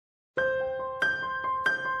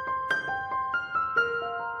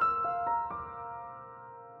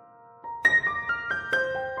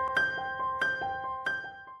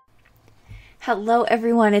Hello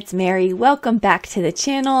everyone, it's Mary. Welcome back to the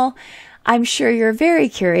channel. I'm sure you're very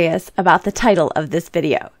curious about the title of this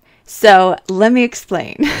video. So let me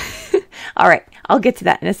explain. All right, I'll get to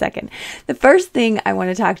that in a second. The first thing I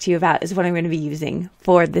want to talk to you about is what I'm going to be using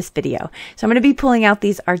for this video. So I'm going to be pulling out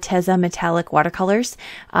these Arteza metallic watercolors.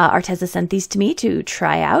 Arteza sent these to me to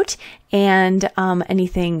try out, and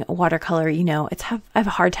anything watercolor, you know, I have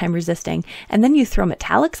a hard time resisting. And then you throw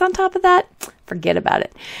metallics on top of that, forget about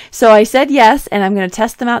it. So I said yes, and I'm going to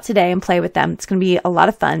test them out today and play with them. It's going to be a lot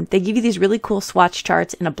of fun. They give you these really cool swatch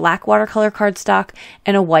charts in a black watercolor cardstock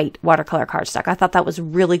and a white watercolor cardstock. I thought that was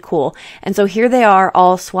really cool. And so here they are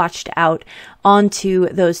all swatched out onto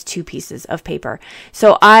those two pieces of paper.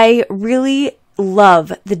 So I really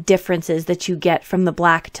love the differences that you get from the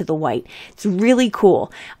black to the white. It's really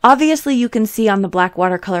cool. Obviously, you can see on the black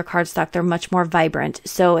watercolor cardstock, they're much more vibrant.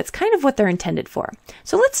 So it's kind of what they're intended for.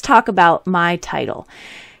 So let's talk about my title.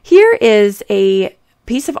 Here is a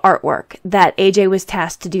piece of artwork that AJ was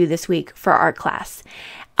tasked to do this week for art class.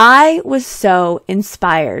 I was so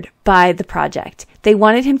inspired by the project. They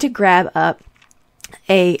wanted him to grab up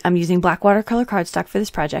I'm using black watercolor cardstock for this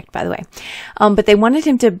project, by the way. But they wanted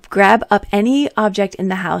him to grab up any object in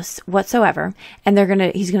the house whatsoever,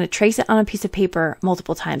 and he's gonna trace it on a piece of paper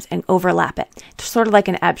multiple times and overlap it, sort of like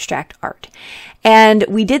an abstract art. And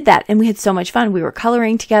we did that, and we had so much fun. We were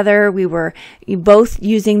coloring together. We were both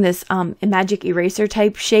using this magic eraser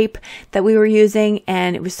type shape that we were using,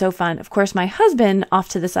 and it was so fun. Of course, my husband off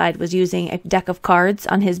to the side was using a deck of cards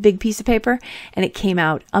on his big piece of paper, and it came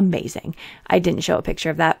out amazing. I didn't show a picture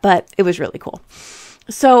of that, but it was really cool.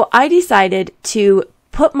 So I decided to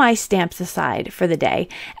put my stamps aside for the day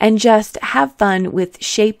and just have fun with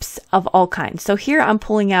shapes of all kinds. So here I'm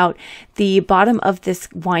pulling out the bottom of this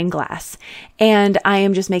wine glass, and I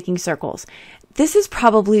am just making circles. This is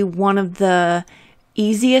probably one of the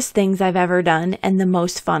easiest things I've ever done and the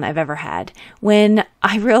most fun I've ever had. When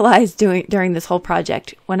I realized during this whole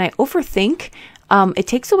project, when I overthink, it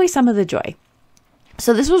takes away some of the joy.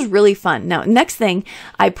 So this was really fun. Now, next thing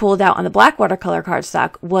I pulled out on the black watercolor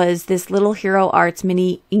cardstock was this little Hero Arts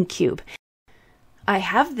mini ink cube. I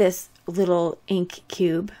have this little ink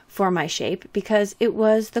cube for my shape because it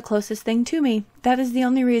was the closest thing to me. That is the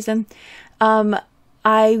only reason.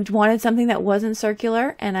 I wanted something that wasn't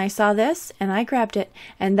circular, and I saw this and I grabbed it,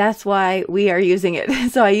 and that's why we are using it.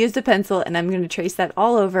 So I used a pencil, and I'm going to trace that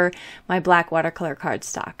all over my black watercolor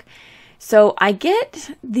cardstock. So I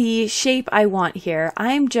get the shape I want here.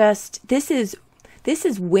 This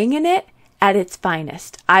is winging it at its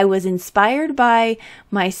finest. I was inspired by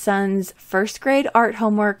my son's first grade art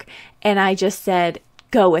homework, and I just said,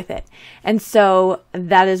 go with it. And so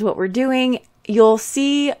that is what we're doing. You'll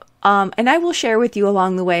see, and I will share with you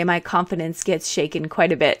along the way, my confidence gets shaken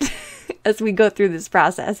quite a bit as we go through this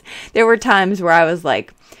process. There were times where I was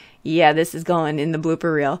like, yeah, this is going in the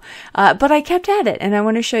blooper reel. But I kept at it, and I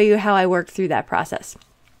want to show you how I worked through that process.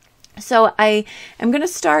 So I am going to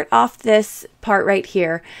start off this part right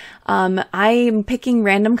here. I'm picking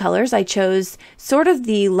random colors. I chose sort of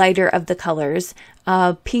the lighter of the colors,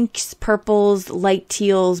 pinks, purples, light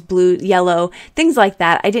teals, blue, yellow, things like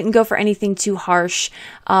that. I didn't go for anything too harsh.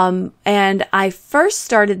 And I first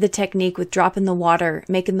started the technique with dropping the water,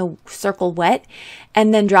 making the circle wet,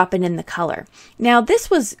 and then dropping in the color. Now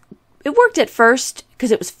it worked at first because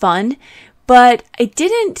it was fun, but it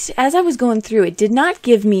didn't, as I was going through, it did not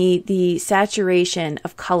give me the saturation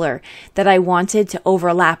of color that I wanted to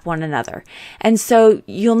overlap one another. And so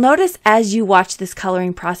you'll notice as you watch this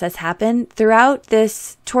coloring process happen throughout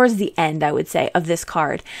this, towards the end, I would say, of this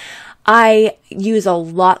card, I use a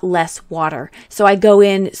lot less water. So I go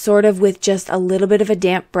in sort of with just a little bit of a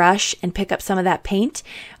damp brush and pick up some of that paint.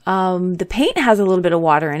 The paint has a little bit of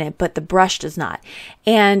water in it, but the brush does not.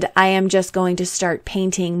 And I am just going to start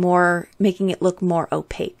painting more, making it look more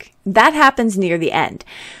opaque. That happens near the end.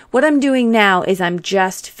 What I'm doing now is I'm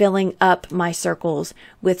just filling up my circles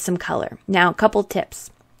with some color. Now, a couple tips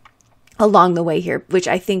along the way here, which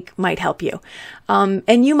I think might help you.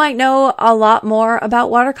 And you might know a lot more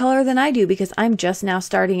about watercolor than I do because I'm just now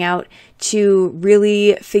starting out to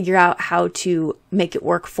really figure out how to make it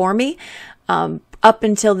work for me. Up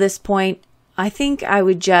until this point, I think I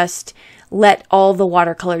would just let all the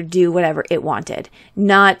watercolor do whatever it wanted,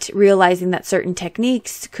 not realizing that certain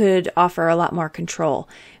techniques could offer a lot more control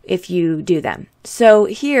if you do them. So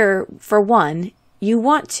here, for one, you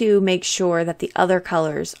want to make sure that the other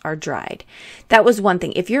colors are dried. That was one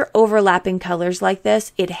thing. If you're overlapping colors like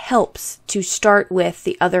this, it helps to start with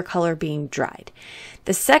the other color being dried.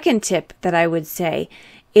 The second tip that I would say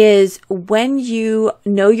is when you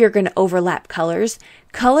know you're going to overlap colors,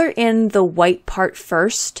 color in the white part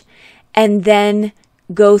first and then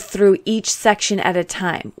go through each section at a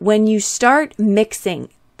time. When you start mixing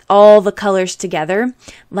all the colors together,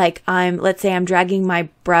 like let's say I'm dragging my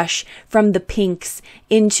brush from the pinks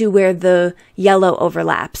into where the yellow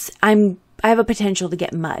overlaps, I have a potential to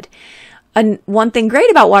get mud. And one thing great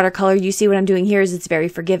about watercolor, you see what I'm doing here, is it's very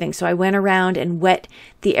forgiving. So I went around and wet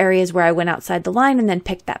the areas where I went outside the line and then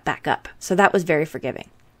picked that back up. So that was very forgiving.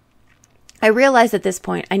 I realized at this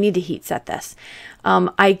point I need to heat set this.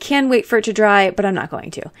 I can wait for it to dry, but I'm not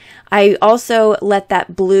going to. I also let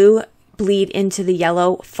that blue bleed into the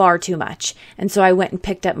yellow far too much. And so I went and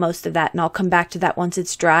picked up most of that, and I'll come back to that once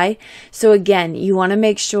it's dry. So again, you want to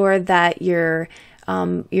make sure that your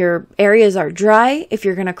areas are dry if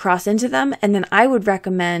you're going to cross into them. And then I would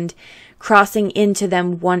recommend crossing into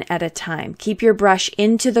them one at a time. Keep your brush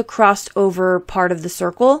into the crossed over part of the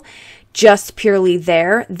circle, just purely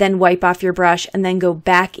there, then wipe off your brush and then go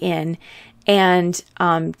back in and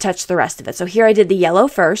touch the rest of it. So here I did the yellow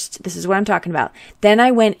first. This is what I'm talking about. Then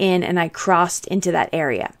I went in and I crossed into that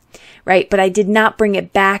area, right? But I did not bring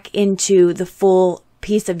it back into the full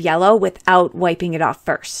piece of yellow without wiping it off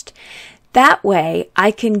first. That way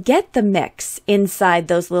I can get the mix inside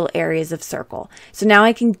those little areas of circle. So now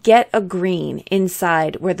I can get a green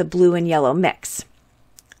inside where the blue and yellow mix.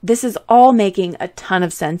 This is all making a ton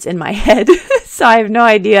of sense in my head, so I have no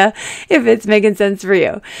idea if it's making sense for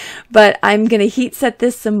you. But I'm going to heat set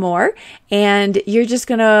this some more, and you're just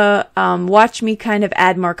going to watch me kind of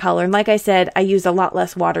add more color. And like I said, I use a lot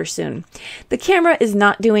less water soon. The camera is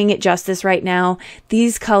not doing it justice right now.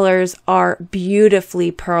 These colors are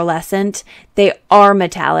beautifully pearlescent. They are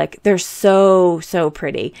metallic. They're so, so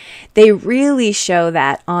pretty. They really show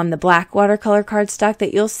that on the black watercolor cardstock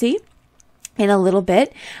that you'll see in a little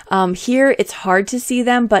bit. Here it's hard to see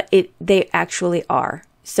them, but they actually are.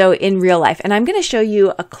 So in real life, and I'm going to show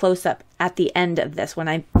you a close-up at the end of this when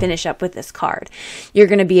I finish up with this card. You're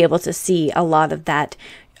going to be able to see a lot of that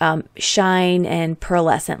shine and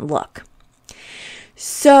pearlescent look.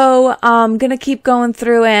 So I'm going to keep going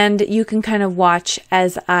through, and you can kind of watch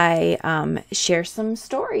as I share some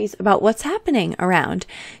stories about what's happening around.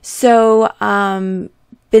 So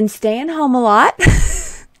been staying home a lot.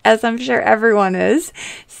 As I'm sure everyone is,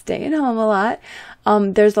 staying home a lot.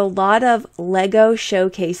 There's a lot of Lego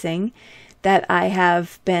showcasing that I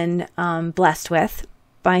have been blessed with.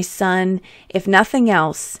 My son, if nothing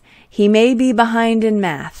else, he may be behind in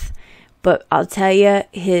math, but I'll tell you,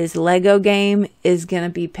 his Lego game is going to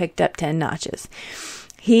be picked up 10 notches.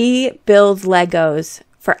 He builds Legos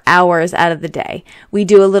for hours out of the day. We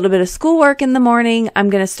do a little bit of schoolwork in the morning.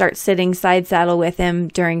 I'm going to start sitting side saddle with him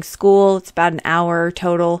during school. It's about an hour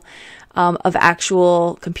total of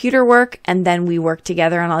actual computer work, and then we work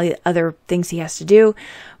together on all the other things he has to do.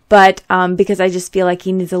 But because I just feel like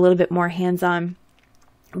he needs a little bit more hands-on.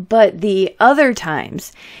 But the other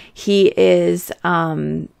times, he is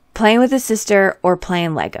playing with his sister or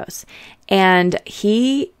playing Legos. And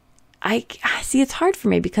I see, it's hard for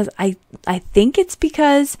me because I think it's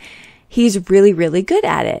because he's really, really good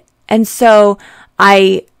at it. And so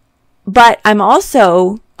but I'm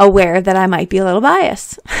also aware that I might be a little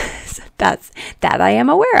biased. That I am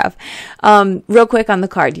aware of. Real quick on the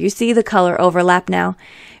card, you see the color overlap now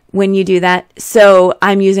when you do that. So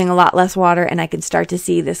I'm using a lot less water, and I can start to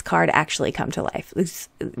see this card actually come to life. It's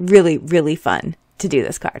really, really fun to do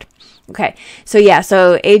this card. Okay, so yeah,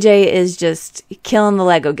 so AJ is just killing the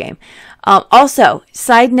Lego game. Also,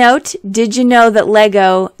 side note, did you know that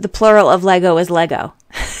Lego, the plural of Lego is Lego?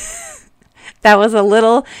 That was a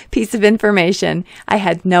little piece of information I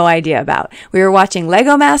had no idea about. We were watching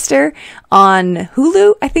Lego Master on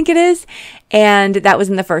Hulu, I think it is, and that was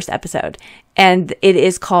in the first episode. And it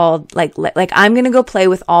is called, like I'm going to go play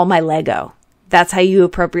with all my Lego. That's how you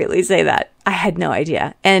appropriately say that. I had no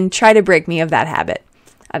idea. And try to break me of that habit.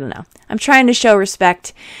 I don't know. I'm trying to show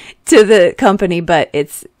respect to the company, but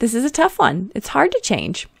this is a tough one. It's hard to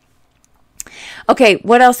change. Okay,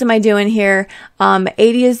 what else am I doing here?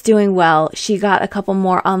 Adi is doing well. She got a couple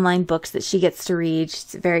more online books that she gets to read.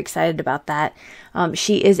 She's very excited about that.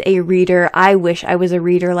 She is a reader. I wish I was a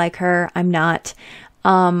reader like her. I'm not.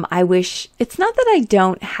 I wish, it's not that I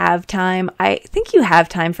don't have time. I think you have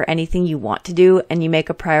time for anything you want to do and you make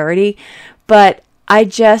a priority, but I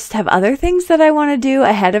just have other things that I want to do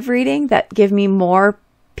ahead of reading that give me more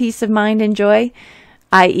peace of mind and joy,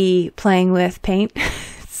 i.e. playing with paint.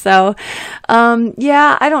 So,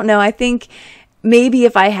 yeah, I don't know. I think maybe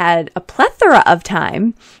if I had a plethora of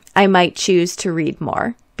time, I might choose to read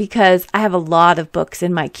more because I have a lot of books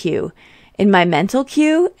in my queue, in my mental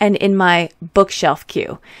queue and in my bookshelf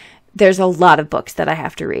queue. There's a lot of books that I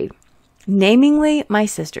have to read, namely my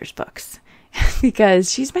sister's books.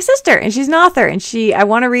 because she's my sister and she's an author and I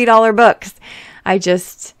want to read all her books.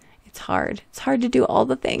 It's hard. It's hard to do all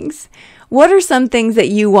the things. What are some things that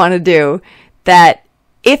you want to do that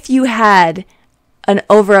if you had an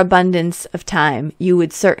overabundance of time, you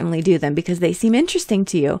would certainly do them because they seem interesting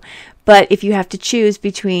to you? But if you have to choose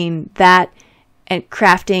between that and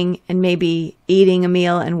crafting and maybe eating a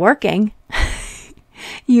meal and working,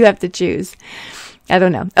 you have to choose. I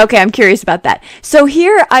don't know. Okay, I'm curious about that. So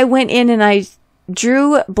here I went in and I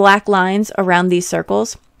drew black lines around these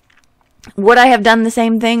circles. Would I have done the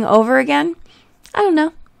same thing over again? I don't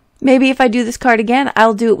know. Maybe if I do this card again,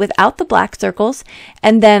 I'll do it without the black circles,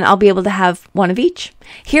 and then I'll be able to have one of each.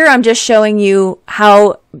 Here I'm just showing you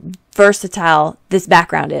how versatile this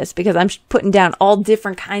background is because I'm putting down all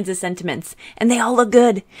different kinds of sentiments and they all look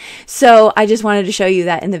good. So I just wanted to show you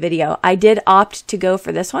that in the video. I did opt to go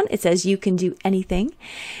for this one. It says you can do anything.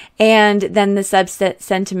 And then the subset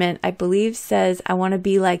sentiment, I believe, says, I want to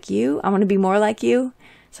be like you. I want to be more like you.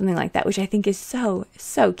 Something like that, which I think is so,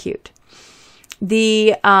 so cute.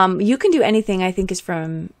 The you can do anything, I think, is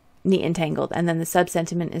from Neat and Tangled. And then the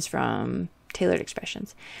sub-sentiment is from Tailored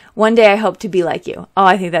Expressions. One day I hope to be like you. Oh,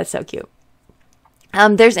 I think that's so cute.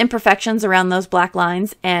 There's imperfections around those black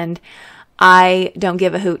lines, and I don't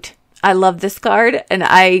give a hoot. I love this card, and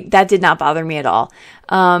that did not bother me at all.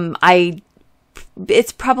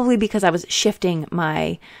 It's probably because I was shifting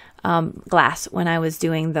my glass when I was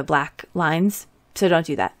doing the black lines. So don't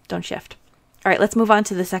do that. Don't shift. All right, let's move on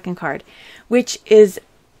to the second card, which is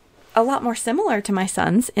a lot more similar to my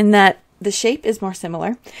son's in that the shape is more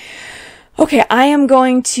similar. Okay, I am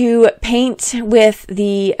going to paint with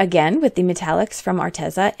the metallics from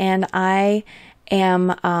Arteza, and I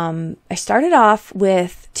started off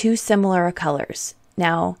with two similar colors.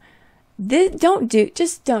 Now, just don't do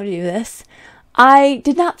this. I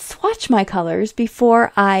did not swatch my colors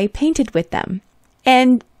before I painted with them.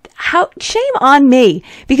 And shame on me,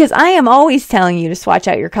 because I am always telling you to swatch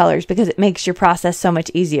out your colors because it makes your process so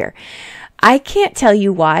much easier. I can't tell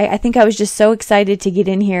you why. I think I was just so excited to get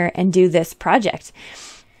in here and do this project.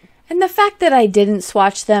 And the fact that I didn't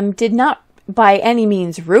swatch them did not by any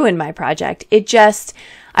means ruin my project.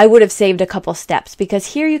 I would have saved a couple steps,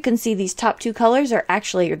 because here you can see these top two colors are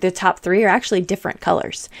actually, or the top three are actually different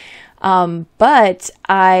colors. But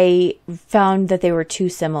I found that they were too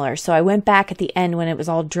similar. So I went back at the end when it was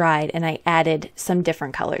all dried and I added some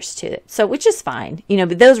different colors to it. So, which is fine,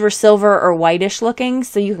 but those were silver or whitish looking,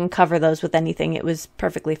 so you can cover those with anything. It was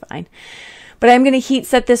perfectly fine. But I'm going to heat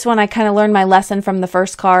set this one. I kind of learned my lesson from the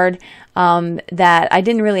first card, that I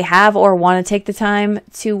didn't really have or want to take the time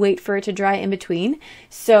to wait for it to dry in between.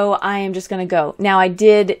 So I am just going to go. Now I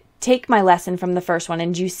did take my lesson from the first one,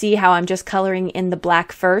 and you see how I'm just coloring in the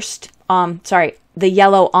black first, the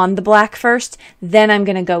yellow on the black first, then I'm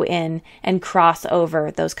going to go in and cross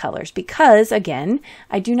over those colors, because again,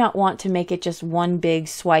 I do not want to make it just one big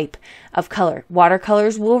swipe of color.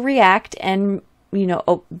 Watercolors will react and,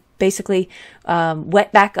 basically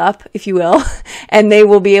wet back up, if you will, and they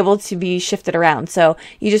will be able to be shifted around. So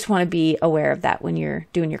you just want to be aware of that when you're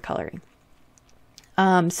doing your coloring.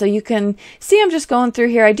 So you can see I'm just going through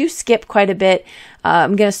here. I do skip quite a bit.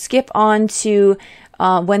 I'm going to skip on to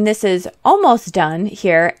when this is almost done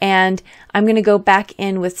here, and I'm going to go back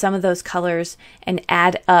in with some of those colors and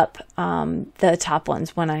add up the top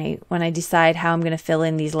ones when I decide how I'm going to fill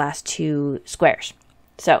in these last two squares.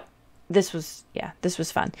 So this was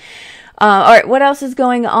fun. All right, what else is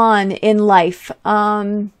going on in life?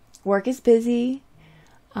 Work is busy.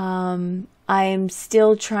 I'm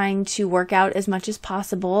still trying to work out as much as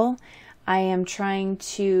possible. I am trying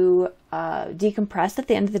to decompress at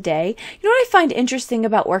the end of the day. You know what I find interesting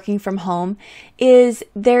about working from home is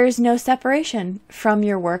there's no separation from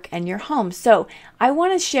your work and your home. So I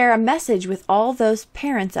want to share a message with all those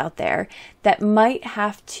parents out there that might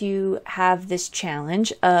have to have this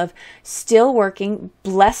challenge of still working,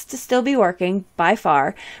 blessed to still be working by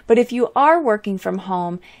far. But if you are working from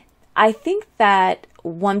home, I think that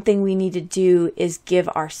one thing we need to do is give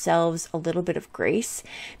ourselves a little bit of grace,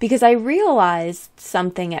 because I realized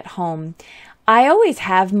something at home. I always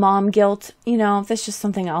have mom guilt, that's just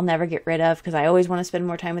something I'll never get rid of because I always want to spend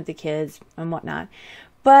more time with the kids and whatnot.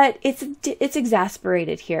 But it's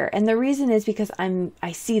exasperated here. And the reason is because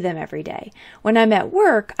I see them every day. When I'm at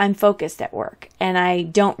work, I'm focused at work and I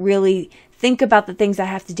don't really think about the things I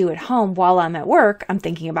have to do at home while I'm at work. I'm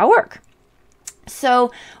thinking about work.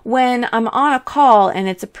 So when I'm on a call and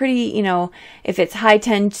it's a pretty, you know, if it's high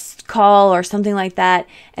tense call or something like that,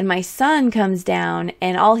 and my son comes down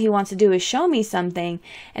and all he wants to do is show me something,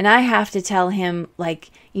 and I have to tell him, like,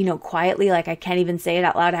 you know, quietly, like I can't even say it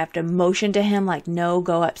out loud. I have to motion to him, like, no,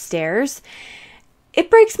 go upstairs. It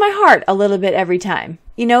breaks my heart a little bit every time,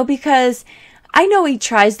 you know, because I know he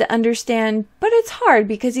tries to understand, but it's hard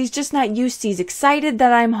because he's just not used to. He's excited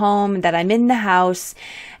that I'm home, that I'm in the house,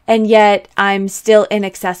 and yet I'm still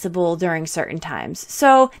inaccessible during certain times.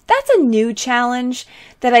 So that's a new challenge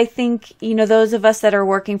that I think, you know, those of us that are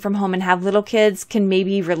working from home and have little kids can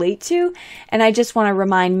maybe relate to. And I just want to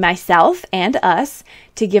remind myself and us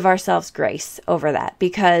to give ourselves grace over that,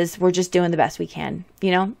 because we're just doing the best we can.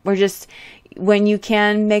 You know, we're just, when you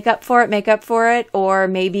can make up for it, make up for it. Or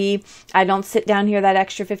maybe I don't sit down here that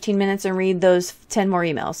extra 15 minutes and read those 10 more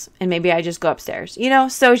emails, and maybe I just go upstairs, you know?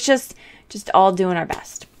 So it's just all doing our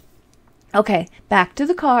best. Okay, back to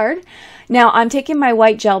the card. Now I'm taking my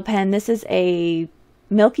white gel pen. This is a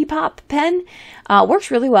Milky Pop pen.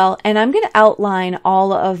 Works really well. And I'm going to outline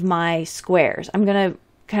all of my squares. I'm going to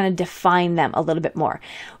kind of define them a little bit more.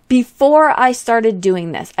 Before I started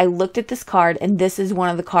doing this, I looked at this card, and this is one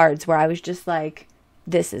of the cards where I was just like,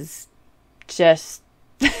 this is just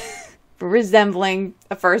resembling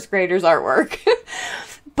a first grader's artwork.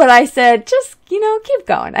 But I said, just, you know, keep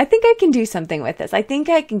going. I think I can do something with this. I think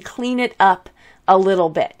I can clean it up a little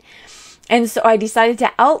bit. And so I decided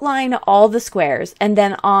to outline all the squares. And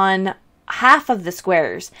then on half of the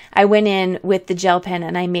squares, I went in with the gel pen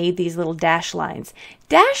and I made these little dash lines.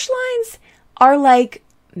 Dash lines are like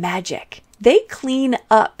magic. They clean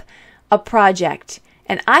up a project.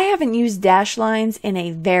 And I haven't used dash lines in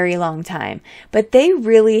a very long time. But they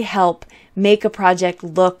really help make a project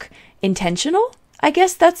look intentional. I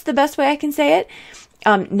guess that's the best way I can say it.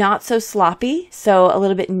 Not so sloppy, so a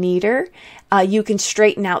little bit neater. You can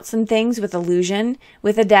straighten out some things with illusion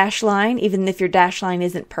with a dash line, even if your dash line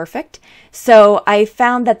isn't perfect. So I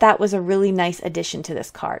found that that was a really nice addition to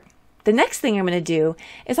this card. The next thing I'm going to do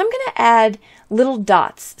is I'm going to add little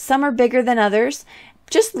dots. Some are bigger than others,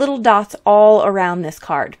 just little dots all around this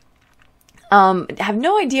card. I have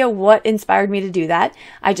no idea what inspired me to do that.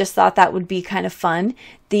 I just thought that would be kind of fun.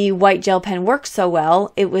 The white gel pen works so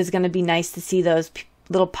well, it was going to be nice to see those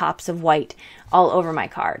little pops of white all over my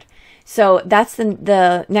card. So that's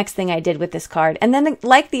the next thing I did with this card. And then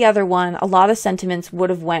like the other one, a lot of sentiments would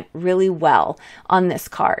have went really well on this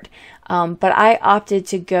card. But I opted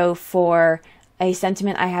to go for a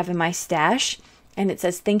sentiment I have in my stash, and it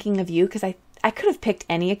says thinking of you, because I could have picked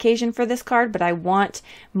any occasion for this card, but I want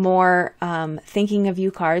more thinking of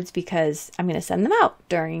you cards because I'm going to send them out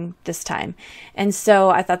during this time. And so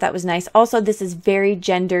I thought that was nice. Also, this is very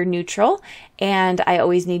gender neutral, and I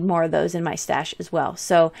always need more of those in my stash as well.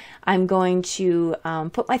 So I'm going to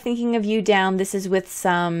put my thinking of you down. This is with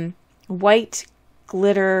some white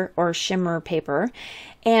glitter or shimmer paper,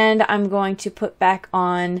 and I'm going to put back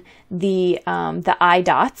on the eye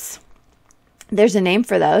dots. There's a name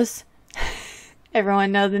for those.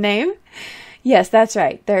 Everyone know the name? Yes, that's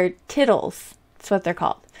right. They're tittles. That's what they're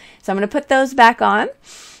called. So I'm going to put those back on.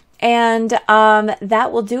 And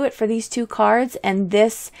that will do it for these two cards. And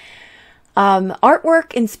this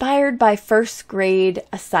artwork inspired by first grade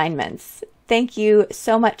assignments. Thank you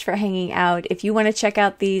so much for hanging out. If you want to check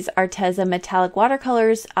out these Arteza metallic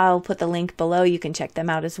watercolors, I'll put the link below. You can check them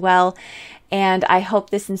out as well. And I hope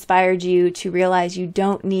this inspired you to realize you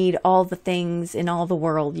don't need all the things in all the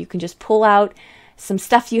world. You can just pull out some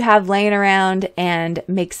stuff you have laying around and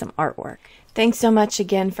make some artwork. Thanks so much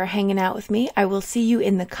again for hanging out with me. I will see you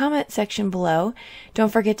in the comment section below.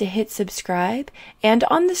 Don't forget to hit subscribe. And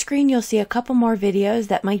on the screen, you'll see a couple more videos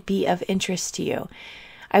that might be of interest to you.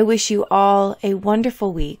 I wish you all a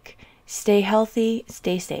wonderful week. Stay healthy,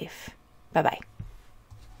 stay safe. Bye-bye.